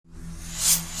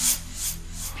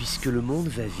Puisque le monde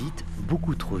va vite,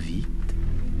 beaucoup trop vite,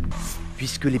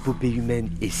 puisque l'épopée humaine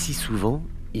est si souvent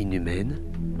inhumaine,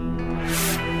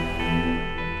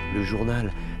 le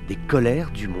journal des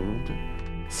colères du monde,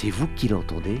 c'est vous qui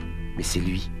l'entendez, mais c'est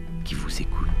lui qui vous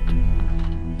écoute.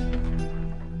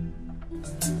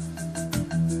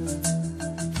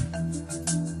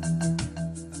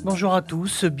 Bonjour à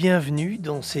tous, bienvenue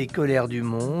dans ces colères du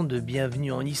monde,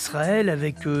 bienvenue en Israël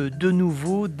avec de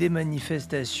nouveau des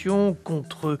manifestations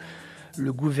contre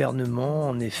le gouvernement.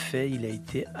 En effet, il a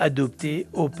été adopté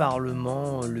au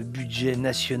Parlement le budget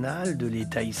national de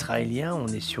l'État israélien. On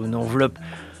est sur une enveloppe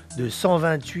de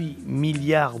 128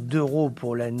 milliards d'euros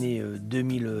pour l'année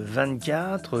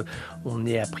 2024. On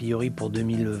est a priori pour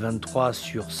 2023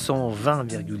 sur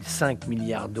 120,5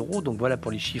 milliards d'euros. Donc voilà pour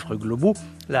les chiffres globaux.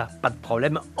 Là, pas de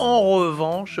problème. En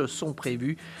revanche, sont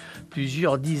prévus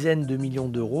plusieurs dizaines de millions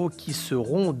d'euros qui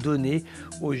seront donnés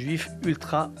aux juifs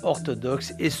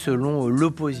ultra-orthodoxes et selon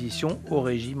l'opposition au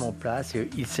régime en place.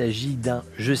 Il s'agit d'un,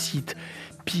 je cite,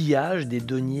 pillage des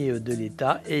deniers de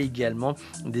l'État et également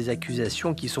des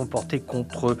accusations qui sont portées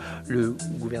contre le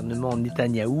gouvernement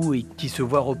Netanyahu et qui se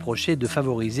voit reprocher de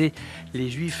favoriser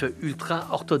les juifs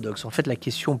ultra-orthodoxes. En fait, la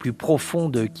question plus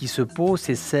profonde qui se pose,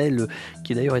 c'est celle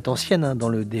qui d'ailleurs est ancienne dans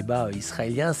le débat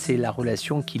israélien, c'est la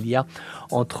relation qu'il y a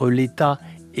entre l'État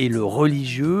et le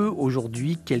religieux.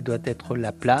 Aujourd'hui, quelle doit être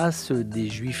la place des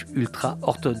juifs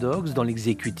ultra-orthodoxes dans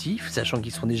l'exécutif, sachant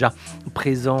qu'ils sont déjà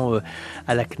présents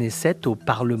à la Knesset, au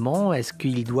Parlement? Est-ce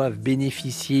qu'ils doivent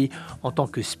bénéficier en tant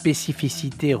que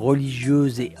spécificité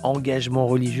religieuse et engagement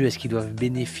religieux, est-ce qu'ils doivent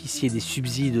bénéficier des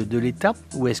subsides de l'État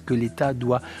ou est-ce que l'État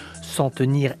doit s'en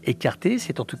tenir écarté?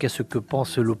 C'est en tout cas ce que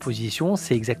pense l'opposition,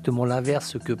 c'est exactement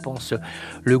l'inverse que pense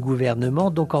le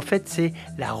gouvernement. Donc en fait, c'est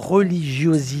la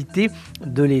religiosité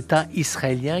de l'État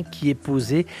israélien qui est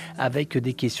posée avec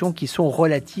des questions qui sont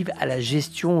relatives à la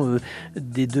gestion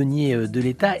des deniers de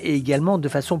l'État et également de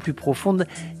façon plus profonde.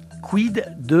 Quid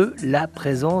de la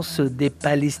présence des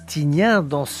Palestiniens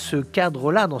dans ce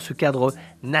cadre-là, dans ce cadre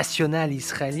national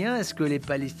israélien? Est-ce que les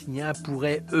Palestiniens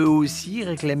pourraient eux aussi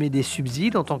réclamer des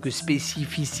subsides en tant que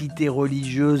spécificité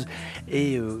religieuse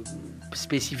et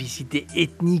spécificité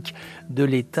ethnique de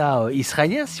l'État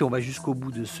israélien? Si on va jusqu'au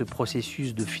bout de ce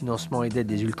processus de financement et d'aide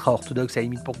des ultra-orthodoxes, à la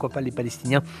limite, pourquoi pas les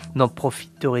Palestiniens n'en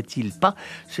profiteraient-ils pas?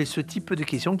 C'est ce type de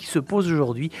questions qui se posent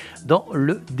aujourd'hui dans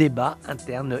le débat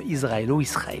interne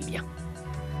israélo-israélien.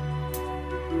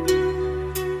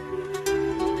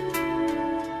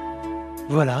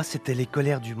 Voilà, c'était les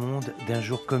colères du monde d'un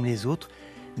jour comme les autres,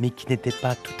 mais qui n'étaient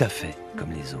pas tout à fait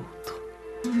comme les autres.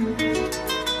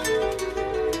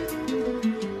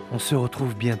 On se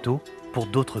retrouve bientôt pour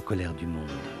d'autres colères du monde.